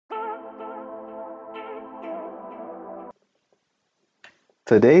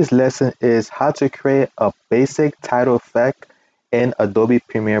Today's lesson is how to create a basic title effect in Adobe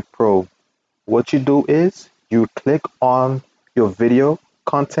Premiere Pro. What you do is you click on your video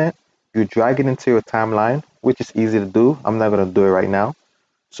content, you drag it into your timeline, which is easy to do. I'm not going to do it right now.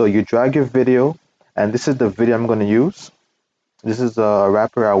 So you drag your video, and this is the video I'm going to use. This is a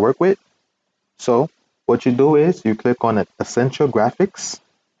rapper I work with. So what you do is you click on Essential Graphics,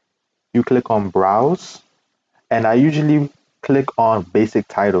 you click on Browse, and I usually click on basic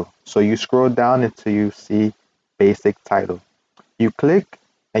title. So you scroll down until you see basic title. You click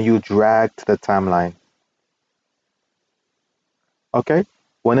and you drag to the timeline. Okay,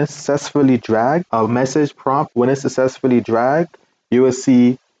 when it's successfully dragged, a message prompt, when it's successfully dragged, you will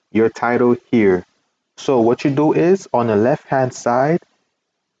see your title here. So what you do is on the left hand side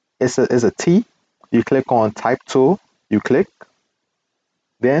is a T. You click on type tool, you click,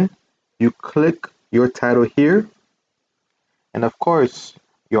 then you click your title here. And of course,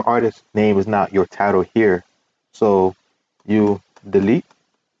 your artist name is not your title here. So you delete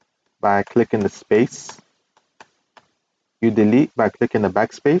by clicking the space. You delete by clicking the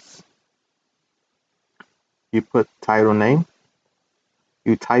backspace. You put title name.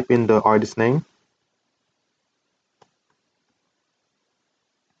 You type in the artist name.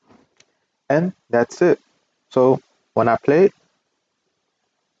 And that's it. So when I play it,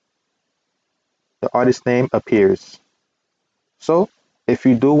 the artist name appears. So if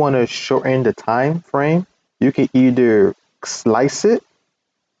you do want to shorten the time frame, you can either slice it,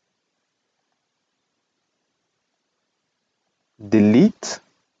 delete,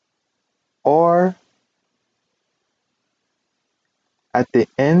 or at the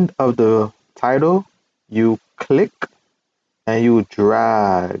end of the title, you click and you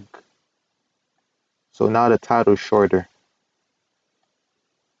drag. So now the title is shorter.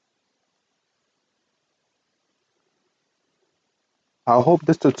 I hope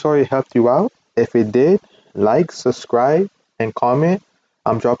this tutorial helped you out. If it did, like, subscribe, and comment.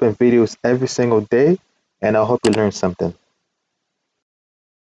 I'm dropping videos every single day, and I hope you learned something.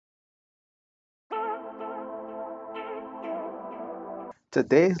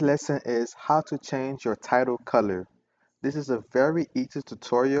 Today's lesson is how to change your title color. This is a very easy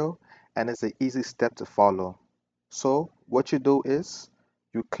tutorial and it's an easy step to follow. So what you do is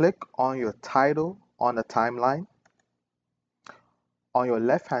you click on your title on the timeline. On your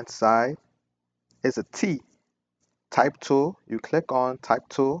left hand side is a T, type tool. You click on type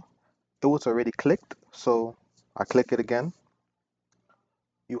tool. It was already clicked, so I click it again.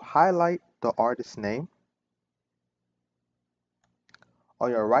 You highlight the artist name. On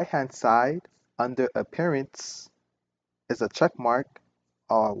your right hand side under appearance is a check mark,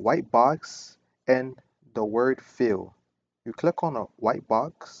 a white box, and the word fill. You click on a white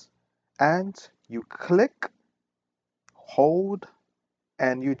box and you click, hold,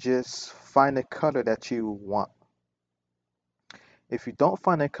 and you just find a color that you want. If you don't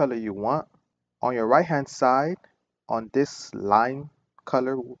find a color you want, on your right hand side on this line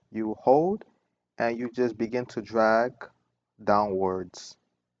color you hold and you just begin to drag downwards.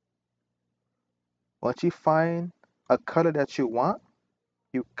 Once you find a color that you want,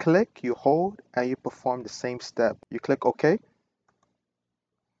 you click, you hold, and you perform the same step. You click OK.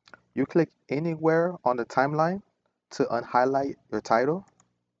 You click anywhere on the timeline to unhighlight your title,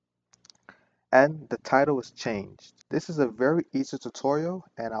 and the title is changed. This is a very easy tutorial,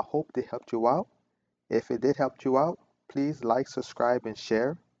 and I hope they helped you out. If it did help you out, please like, subscribe, and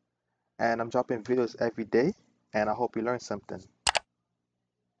share. And I'm dropping videos every day, and I hope you learned something.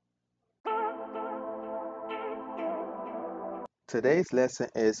 Today's lesson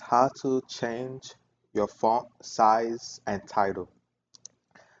is how to change your font size and title.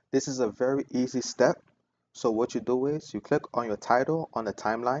 This is a very easy step. So what you do is you click on your title on the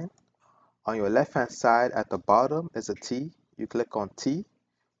timeline. On your left hand side at the bottom is a T. You click on T,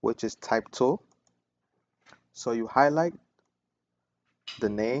 which is type tool. So you highlight the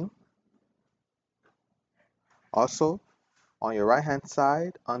name. Also, on your right hand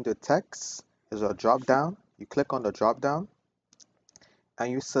side under text is a drop down. You click on the drop down and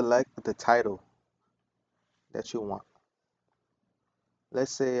you select the title that you want.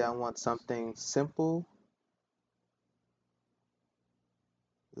 Let's say I want something simple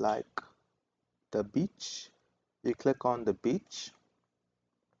like the beach. You click on the beach.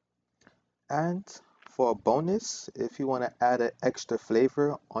 And for a bonus, if you want to add an extra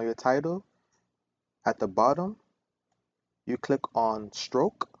flavor on your title, at the bottom, you click on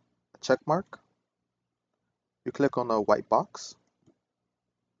stroke, check mark. You click on the white box.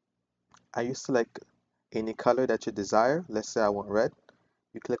 And you select any color that you desire. Let's say I want red.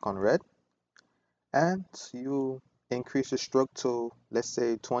 You click on red. And you increase your stroke to, let's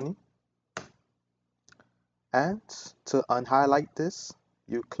say, 20. And to unhighlight this,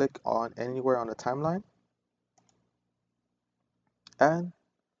 you click on anywhere on the timeline and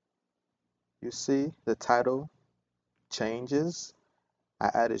you see the title changes.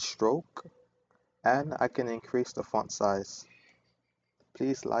 I added stroke and I can increase the font size.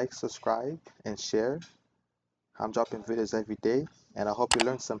 Please like, subscribe, and share. I'm dropping videos every day and I hope you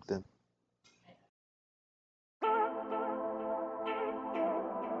learned something.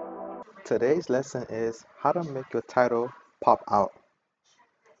 Today's lesson is how to make your title pop out.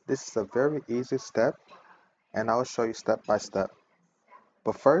 This is a very easy step and I'll show you step by step.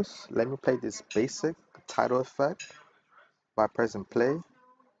 But first, let me play this basic title effect by pressing play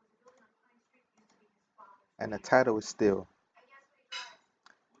and the title is still.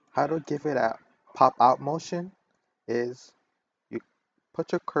 How to give it a pop out motion is you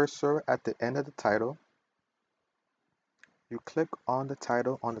put your cursor at the end of the title, you click on the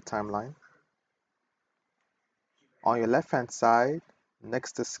title on the timeline. On your left hand side,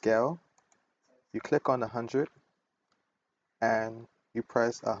 next to scale, you click on 100 and you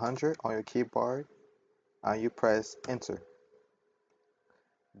press 100 on your keyboard and you press enter.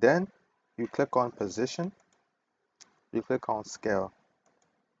 Then you click on position, you click on scale.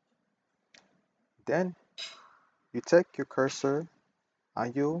 Then you take your cursor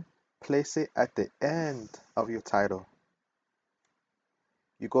and you place it at the end of your title.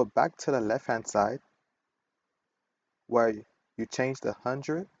 You go back to the left hand side where you change the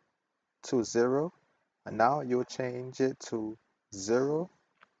 100 to 0 and now you'll change it to 0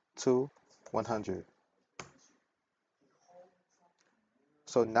 to 100.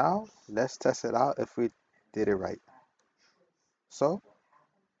 So now let's test it out if we did it right. So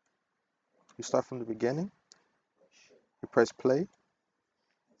you start from the beginning, you press play,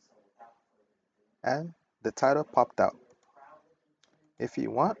 and the title popped out. If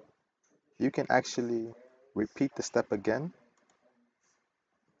you want, you can actually repeat the step again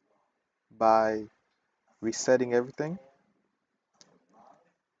by resetting everything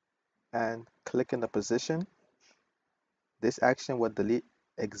and clicking the position. This action will delete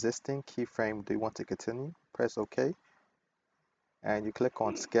existing keyframe. Do you want to continue? Press OK and you click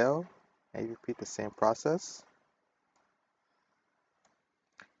on scale and you repeat the same process.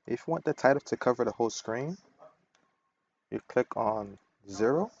 If you want the title to cover the whole screen, you click on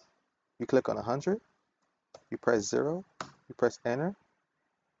 0, you click on 100, you press 0, you press enter,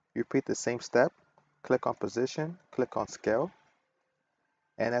 you repeat the same step, click on position, click on scale,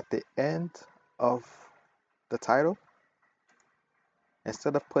 and at the end of the title,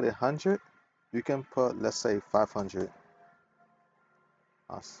 instead of putting 100, you can put, let's say, 500.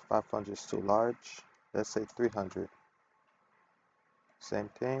 500 is too large. Let's say 300. Same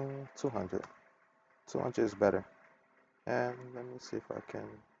thing, 200. 200 is better. And let me see if I can.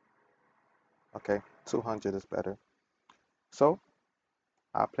 Okay, 200 is better. So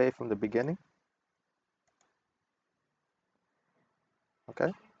I'll play it from the beginning.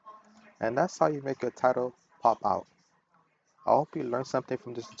 Okay, and that's how you make your title pop out. I hope you learned something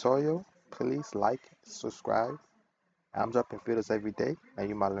from this tutorial. Please like, subscribe. I'm dropping videos every day and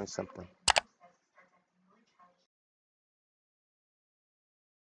you might learn something.